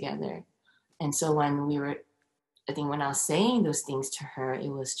this together. And so I think when I was saying those things to her, it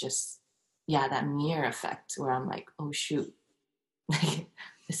was just, that mirror effect where I'm like, oh shoot,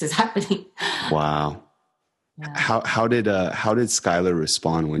 this is happening. Wow. Yeah. How did Skylar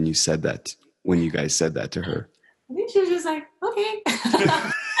respond when you said that, when you guys said that to her? I think she was just like, okay.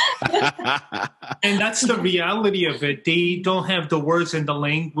 And that's the reality of it. They don't have the words and the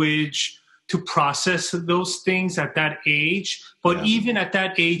language to process those things at that age. But even at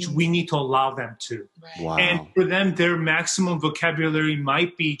that age, we need to allow them to. Wow. And for them, their maximum vocabulary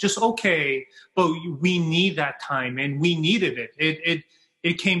might be just okay, but we need that time, and we needed it.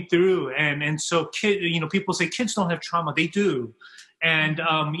 It came through. And so people say kids don't have trauma. They do. And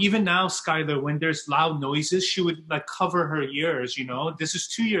even now, Skylar, when there's loud noises, she would like cover her ears, this is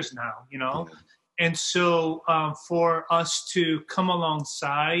 2 years now, Yeah. And so for us to come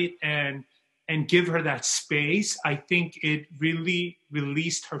alongside and give her that space, I think it really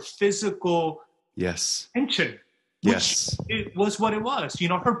released her physical tension. Yes. It was what it was.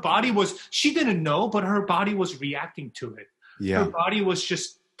 Her body she didn't know, but her body was reacting to it. Yeah. Her body was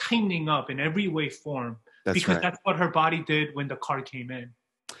just tightening up in every way, form. Because that's what her body did when the car came in.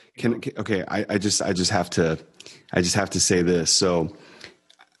 I just have to say this. So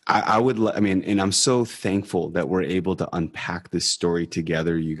and I'm so thankful that we're able to unpack this story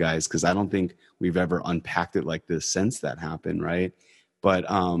together, you guys, because I don't think we've ever unpacked it like this since that happened, right? But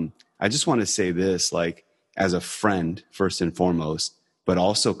I just want to say this, like, as a friend, first and foremost, but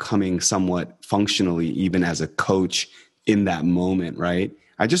also coming somewhat functionally, even as a coach in that moment, right?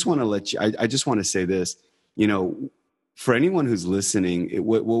 I just want to say this, for anyone who's listening,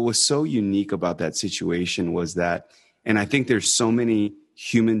 what was so unique about that situation was that, and I think there's so many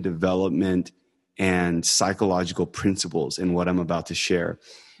human development and psychological principles in what I'm about to share.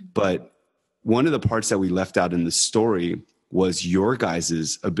 But one of the parts that we left out in the story was your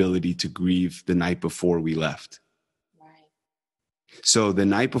guys' ability to grieve the night before we left. Right. So the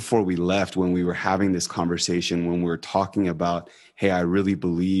night before we left, when we were having this conversation, when we were talking about, hey, I really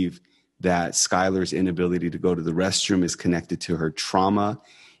believe that Skylar's inability to go to the restroom is connected to her trauma.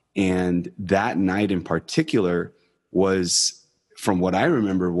 And that night in particular was, from what I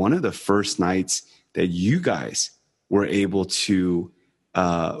remember, one of the first nights that you guys were able to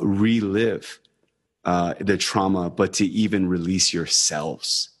relive the trauma, but to even release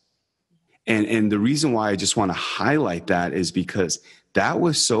yourselves. And the reason why I just want to highlight that is because that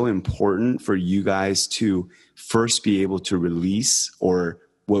was so important for you guys to first be able to release, or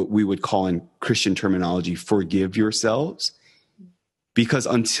what we would call in Christian terminology, forgive yourselves. Because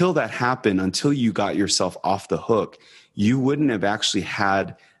until that happened, until you got yourself off the hook, you wouldn't have actually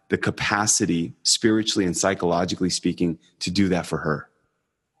had the capacity, spiritually and psychologically speaking, to do that for her.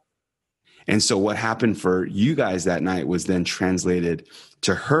 And so what happened for you guys that night was then translated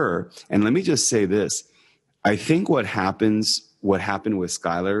to her. And let me just say this. I think what happened with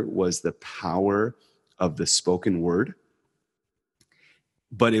Skylar was the power of the spoken word,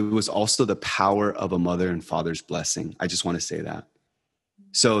 but it was also the power of a mother and father's blessing. I just want to say that.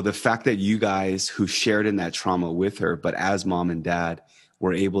 So the fact that you guys who shared in that trauma with her, but as mom and dad,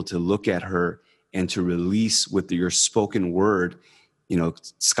 were able to look at her and to release with your spoken word,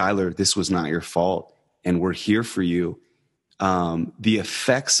 Skylar, this was not your fault, and we're here for you. The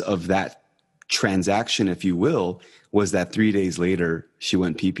effects of that transaction, if you will, was that 3 days later, she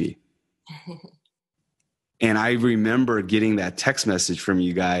went pee-pee. And I remember getting that text message from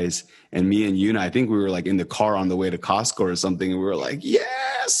you guys, and me and Yuna, I think we were like in the car on the way to Costco or something, and we were like, yeah,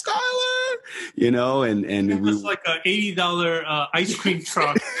 Skylar, and it was like an $80 ice cream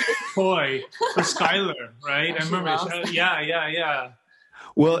truck toy for Skylar, right? I remember. Yeah.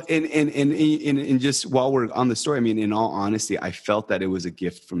 Well, and just while we're on the story, I mean, in all honesty, I felt that it was a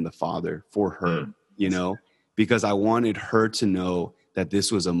gift from the Father for her, because I wanted her to know that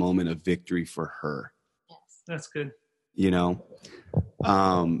this was a moment of victory for her. That's good.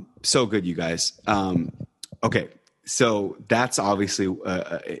 So good, you guys. Okay. So that's obviously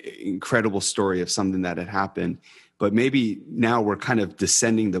an incredible story of something that had happened. But maybe now we're kind of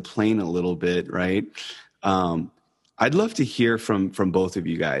descending the plane a little bit, right? I'd love to hear from both of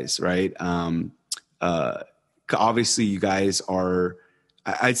you guys, right? Obviously, you guys are.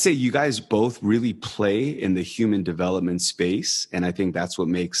 I'd say you guys both really play in the human development space, and I think that's what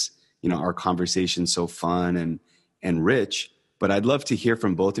makes our conversation so fun and rich. But I'd love to hear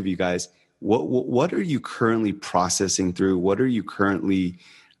from both of you guys. What are you currently processing through? What are you currently?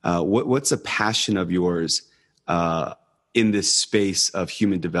 What's a passion of yours in this space of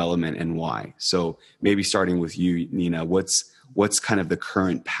human development, and why? So maybe starting with you, Nina. What's kind of the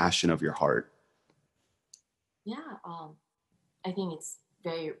current passion of your heart? Yeah, I think it's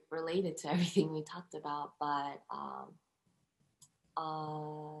very related to everything we talked about, but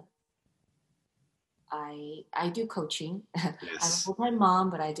I do coaching. Yes. I'm a full-time mom,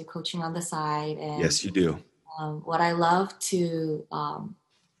 but I do coaching on the side. And yes, you do. What I love to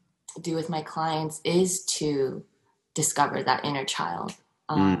do with my clients is to discover that inner child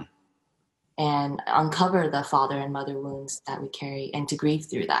and uncover the father and mother wounds that we carry, and to grieve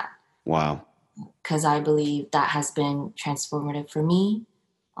through that. Wow. Because I believe that has been transformative for me,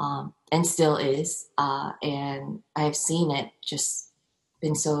 and still is. And I've seen it just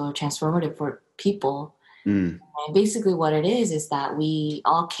been so transformative for people. And basically what it is that we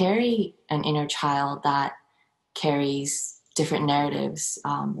all carry an inner child that carries different narratives,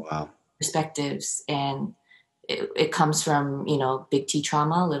 perspectives, and it comes from, big T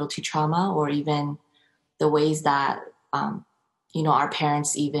trauma, little T trauma, or even the ways that, our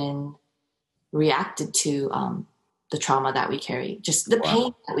parents even reacted to the trauma that we carry, just the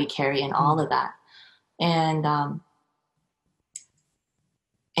pain that we carry, and all of that.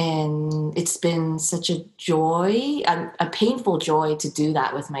 And it's been such a joy, a painful joy, to do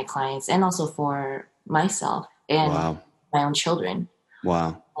that with my clients, and also for myself and my own children.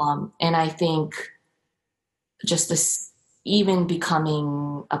 Wow. And I think just this, even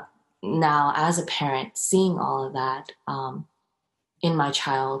becoming now as a parent, seeing all of that in my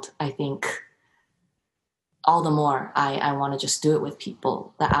child, I think all the more I want to just do it with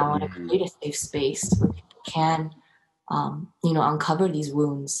people, that I want to create a safe space where people can, uncover these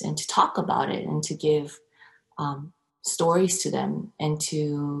wounds, and to talk about it, and to give stories to them, and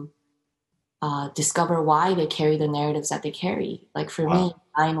to discover why they carry the narratives that they carry. Like for me,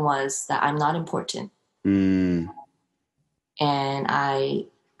 mine was that I'm not important. And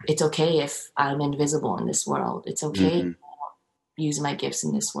it's okay if I'm invisible in this world. It's okay if I don't use my gifts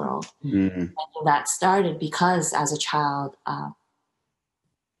in this world. And that started because as a child,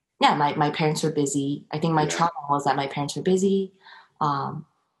 my parents were busy. I think my trauma was that my parents were busy. And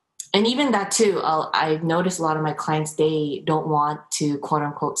even that too, I've noticed a lot of my clients, they don't want to, quote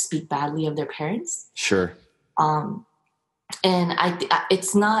unquote, speak badly of their parents. Sure. And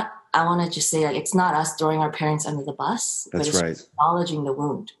it's not, I want to just say, like, it's not us throwing our parents under the bus. That's but it's right. Acknowledging the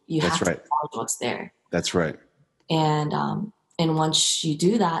wound. You have to acknowledge what's there. That's right. And once you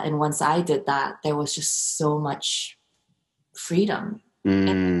do that, and once I did that, there was just so much freedom.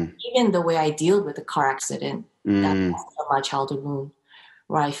 And even the way I deal with the car accident, that's my childhood wound,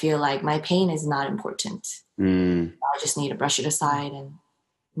 where I feel like my pain is not important. I just need to brush it aside and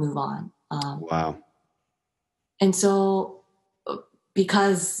move on. And so,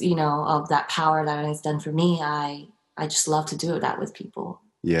 because, of that power that it has done for me, I just love to do that with people.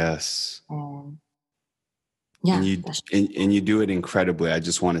 Yes. And you do it incredibly. I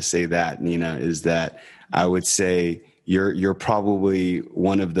just want to say that, Nina, is that I would say you're probably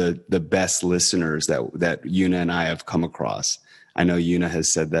one of the best listeners that Yuna and I have come across. I know Yuna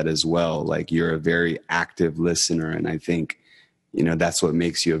has said that as well. Like, you're a very active listener, and I think that's what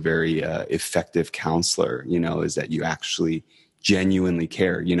makes you a very effective counselor. Is that you actually genuinely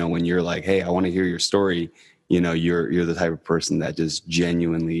care. When you're like, hey, I want to hear your story. You're the type of person that just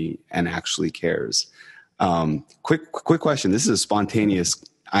genuinely and actually cares. Quick question. This is a spontaneous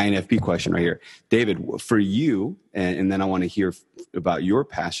INFP question right here. David, for you, and then I want to hear about your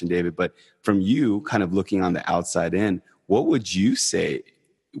passion, David, but from you, kind of looking on the outside in, what would you say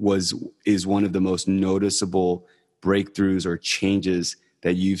is one of the most noticeable breakthroughs or changes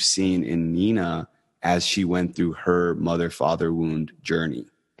that you've seen in Nina as she went through her mother-father wound journey?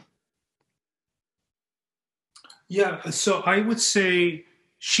 Yeah, so I would say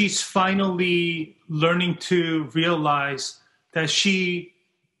she's finally learning to realize that she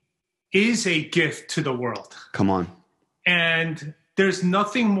is a gift to the world. Come on. And there's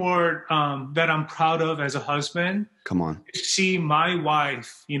nothing more that I'm proud of as a husband. Come on. To see my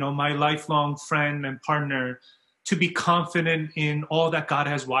wife, my lifelong friend and partner, to be confident in all that God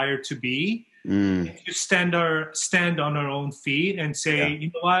has wired to be. To stand on our own feet and say, you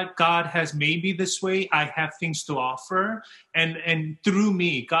know what, God has made me this way. I have things to offer, and through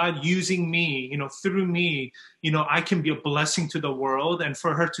me, God using me, through me, I can be a blessing to the world. And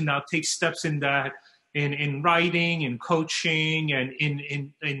for her to now take steps in that, in writing, in coaching, and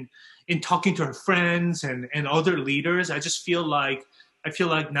in talking to her friends and other leaders, I feel like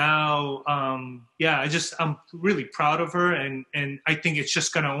now, I'm really proud of her, and I think it's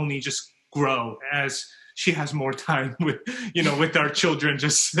just gonna only just grow as she has more time with our children.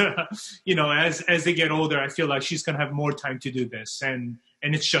 Just as they get older, I feel like she's gonna have more time to do this, and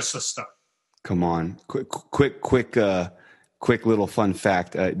it's just a start. Come on, quick little fun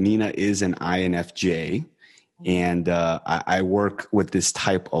fact. Nina is an INFJ, and I work with this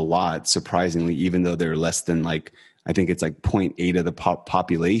type a lot, surprisingly, even though they're less than I think it's 0.8 of the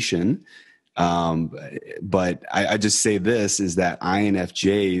population. But I just say this is that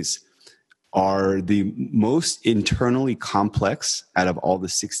INFJs are the most internally complex out of all the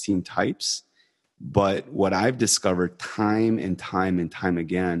 16 types. But what I've discovered time and time and time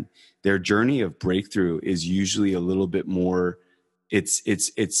again, their journey of breakthrough is usually a little bit more, it's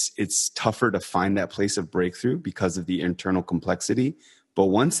tougher to find that place of breakthrough because of the internal complexity. But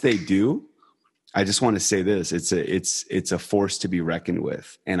once they do, I just want to say this, it's a force to be reckoned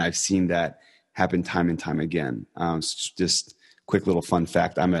with. And I've seen that happen time and time again. Just quick little fun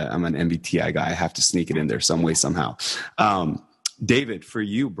fact. I'm an MBTI guy. I have to sneak it in there some way, somehow. David, for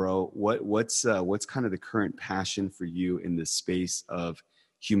you, bro, what's kind of the current passion for you in this space of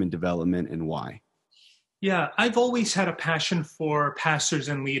human development, and why? Yeah, I've always had a passion for pastors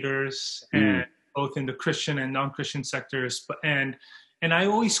and leaders, and both in the Christian and non-Christian sectors. And I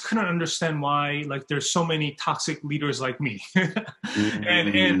always couldn't understand why, there's so many toxic leaders like me.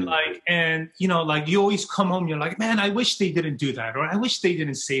 and you always come home, you're like, man, I wish they didn't do that, or I wish they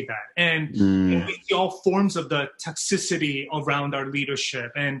didn't say that. And we see all forms of the toxicity around our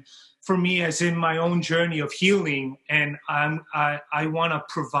leadership. And for me, as in my own journey of healing, and I want to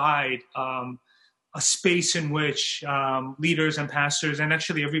provide a space in which leaders and pastors, and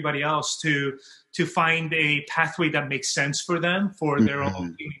actually everybody else, to find a pathway that makes sense for them for their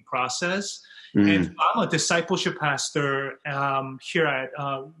own healing process. And I'm a discipleship pastor here at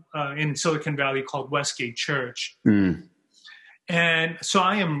in Silicon Valley called Westgate Church. And so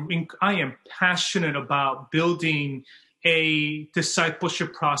I am passionate about building a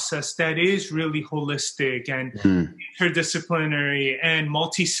discipleship process that is really holistic and interdisciplinary and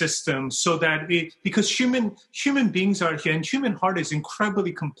multi-system, so that because human beings are here, and human heart is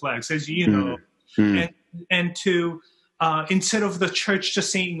incredibly complex, as you know. And to instead of the church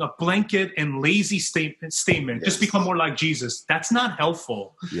just saying a blanket and lazy statement, just become more like Jesus. That's not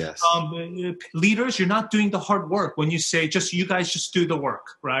helpful. Yes. Leaders, you're not doing the hard work when you say you guys just do the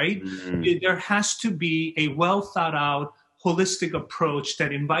work, right? There has to be a well thought out, holistic approach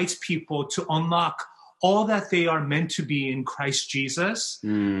that invites people to unlock all that they are meant to be in Christ Jesus.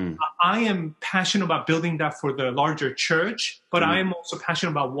 I am passionate about building that for the larger church, but I am also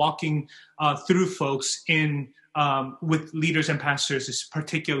passionate about walking through folks with leaders and pastors,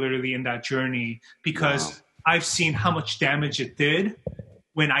 particularly in that journey, because I've seen how much damage it did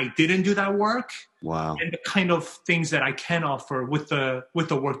when I didn't do that work. Wow. And the kind of things that I can offer with the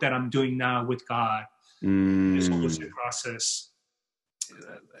work that I'm doing now with God. This holistic process.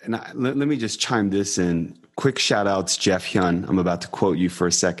 And let me just chime this in. Quick shout outs, Jeff Hyun. I'm about to quote you for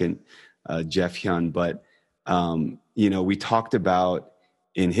a second, Jeff Hyun. But, we talked about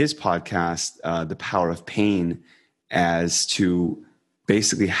in his podcast, The Power of Pain, as to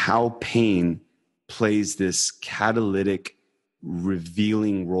basically how pain plays this catalytic,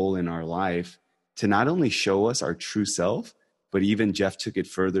 revealing role in our life to not only show us our true self, but even Jeff took it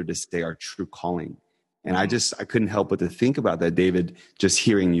further to say our true calling. And I couldn't help but to think about that, David, just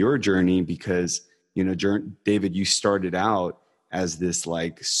hearing your journey, because, David, you started out as this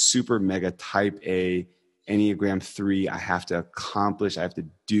super mega type A, Enneagram 3. I have to accomplish, I have to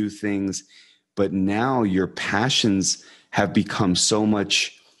do things. But now your passions have become so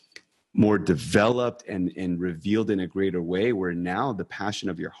much more developed and revealed in a greater way, where now the passion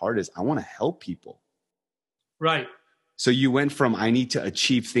of your heart is, I want to help people. Right. So you went from, I need to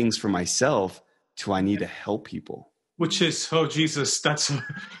achieve things for myself, to I need to help people. Which is, oh Jesus, that's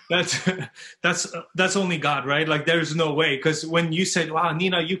only God, right? There's no way. Because when you said, wow,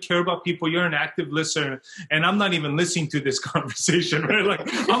 Nina, you care about people, you're an active listener, and I'm not even listening to this conversation, right?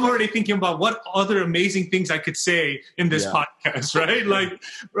 I'm already thinking about what other amazing things I could say in this podcast, right?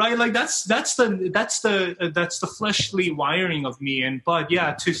 That's the fleshly wiring of me. But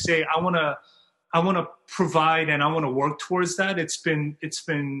to say I want to provide and I want to work towards that, it's been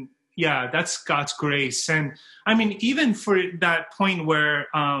yeah, that's God's grace. And I mean, even for that point where,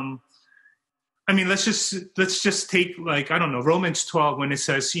 I mean, let's just take, like, I don't know, Romans 12, when it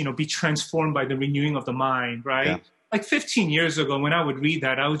says, be transformed by the renewing of the mind, right? Yeah. Like 15 years ago, when I would read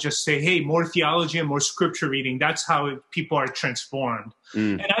that, I would just say, hey, more theology and more scripture reading. That's how people are transformed.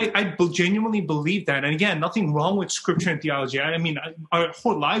 And I genuinely believe that. And again, nothing wrong with scripture and theology. I mean, our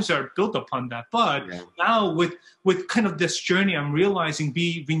whole lives are built upon that. But now with kind of this journey, I'm realizing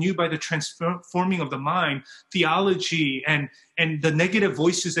be renewed by the transforming of the mind, theology and the negative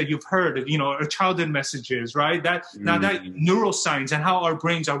voices that you've heard, or childhood messages, right? Now that neuroscience and how our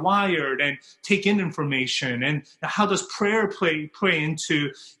brains are wired and take in information, and how does prayer play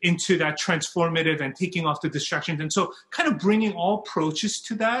into that transformative and taking off the distractions. And so kind of bringing all approaches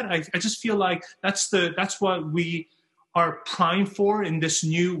to that, I just feel like that's what we are primed for in this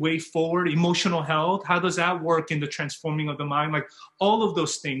new way forward. Emotional health, how does that work in the transforming of the mind? Like all of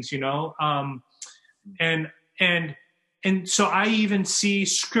those things, and so I even see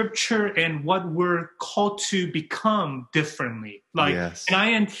scripture and what we're called to become differently. Like, yes. And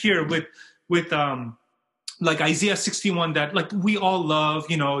I end here with like Isaiah 61, that like we all love,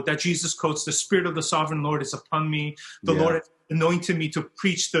 that Jesus quotes, "The Spirit of the Sovereign Lord is upon me. The Lord has anointed me to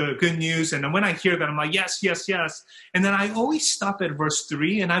preach the good news." And then when I hear that, I'm like, yes, yes, yes. And then I always stop at verse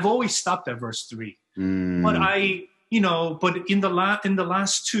 3, and I've always stopped at verse 3. But but in the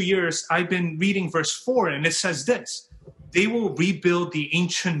last 2 years, I've been reading verse 4, and it says this: "They will rebuild the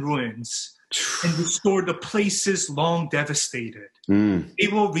ancient ruins and restore the places long devastated. They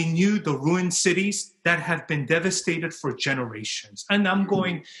will renew the ruined cities that have been devastated for generations." And I'm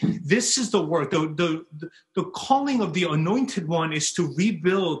going, this is the work. The calling of the Anointed One is to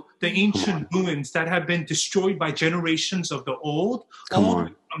rebuild the ancient ruins that have been destroyed by generations of the old, all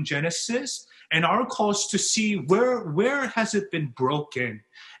from Genesis. And our call is to see where has it been broken,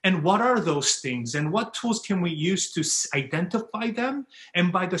 and what are those things, and what tools can we use to identify them?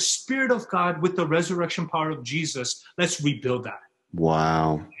 And by the Spirit of God, with the resurrection power of Jesus, let's rebuild that.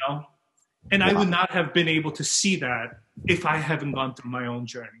 Wow. And I would not have been able to see that if I haven't gone through my own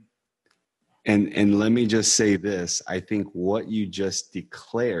journey. And let me just say this. I think what you just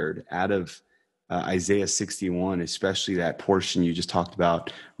declared out of Isaiah 61, especially that portion you just talked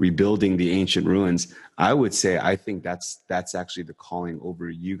about, rebuilding the ancient ruins, I would say, I think that's actually the calling over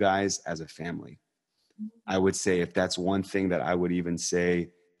you guys as a family. I would say, if that's one thing that I would even say,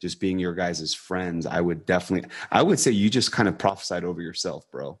 just being your guys' friends, I would say you just kind of prophesied over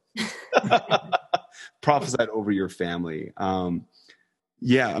yourself, bro. Prophesied over your family.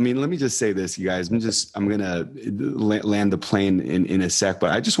 Yeah, I mean, let me just say this, you guys. I'm going to land the plane in a sec,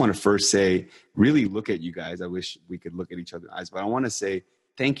 but I just want to first say, really look at you guys. I wish we could look at each other's eyes, but I want to say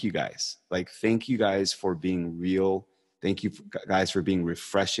thank you guys. Like, thank you guys for being real. Thank you guys for being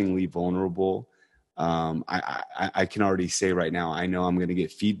refreshingly vulnerable. I can already say right now, I know I'm going to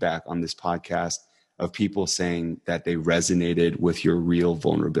get feedback on this podcast of people saying that they resonated with your real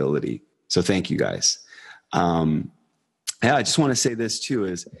vulnerability. So thank you guys. Yeah, I just want to say this too,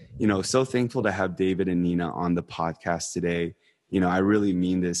 is, so thankful to have David and Nina on the podcast today. I really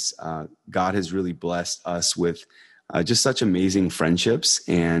mean this. God has really blessed us with just such amazing friendships.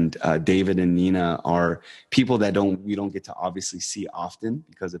 And David and Nina are people that we don't get to obviously see often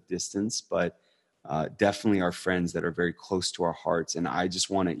because of distance, but definitely are friends that are very close to our hearts. And I just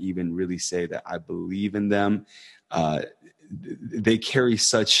want to even really say that I believe in them. They carry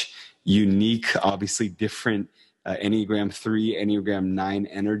such unique, obviously different Enneagram 3, Enneagram 9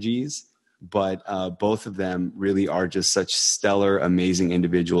 energies, but both of them really are just such stellar, amazing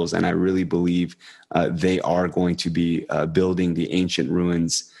individuals. And I really believe they are going to be building the ancient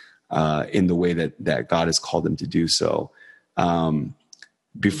ruins in the way that God has called them to do so.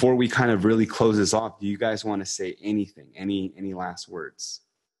 Before we kind of really close this off, do you guys want to say anything? Any last words?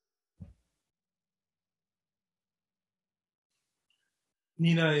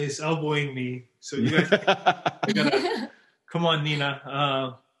 Nina is elbowing me, so you guys gotta, come on,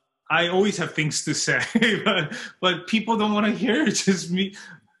 Nina. I always have things to say, but people don't want to hear it. Just me.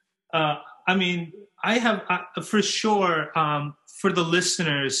 I mean, I have for sure for the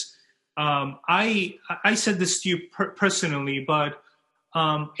listeners. I said this to you personally, but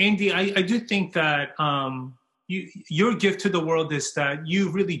Andy, I do think that your gift to the world is that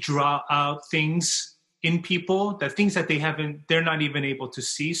you really draw out things in people, that things that they're not even able to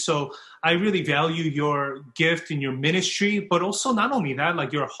see. So I really value your gift in your ministry, but also not only that,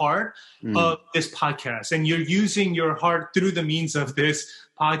 like your heart of this podcast, and you're using your heart through the means of this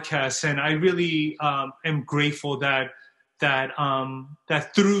podcast. And I really am grateful that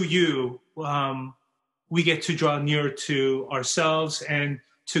through you, we get to draw nearer to ourselves and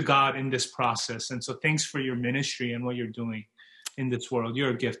to God in this process. And so thanks for your ministry and what you're doing in this world. You're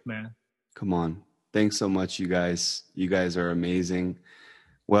a gift, man. Come on. Thanks so much, you guys. You guys are amazing.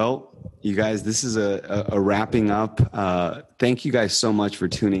 Well, you guys, this is a wrapping up. Thank you guys so much for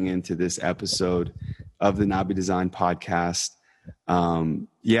tuning into this episode of the Nabi Design Podcast.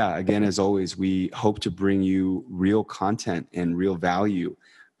 Again, as always, we hope to bring you real content and real value,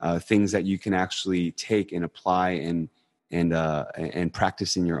 things that you can actually take and apply and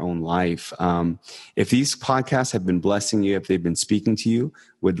practice in your own life. If these podcasts have been blessing you, if they've been speaking to you,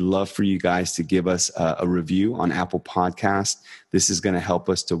 would love for you guys to give us a review on Apple Podcast. This is going to help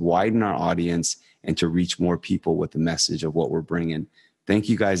us to widen our audience and to reach more people with the message of what we're bringing. Thank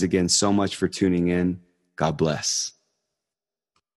you guys again so much for tuning in. God bless.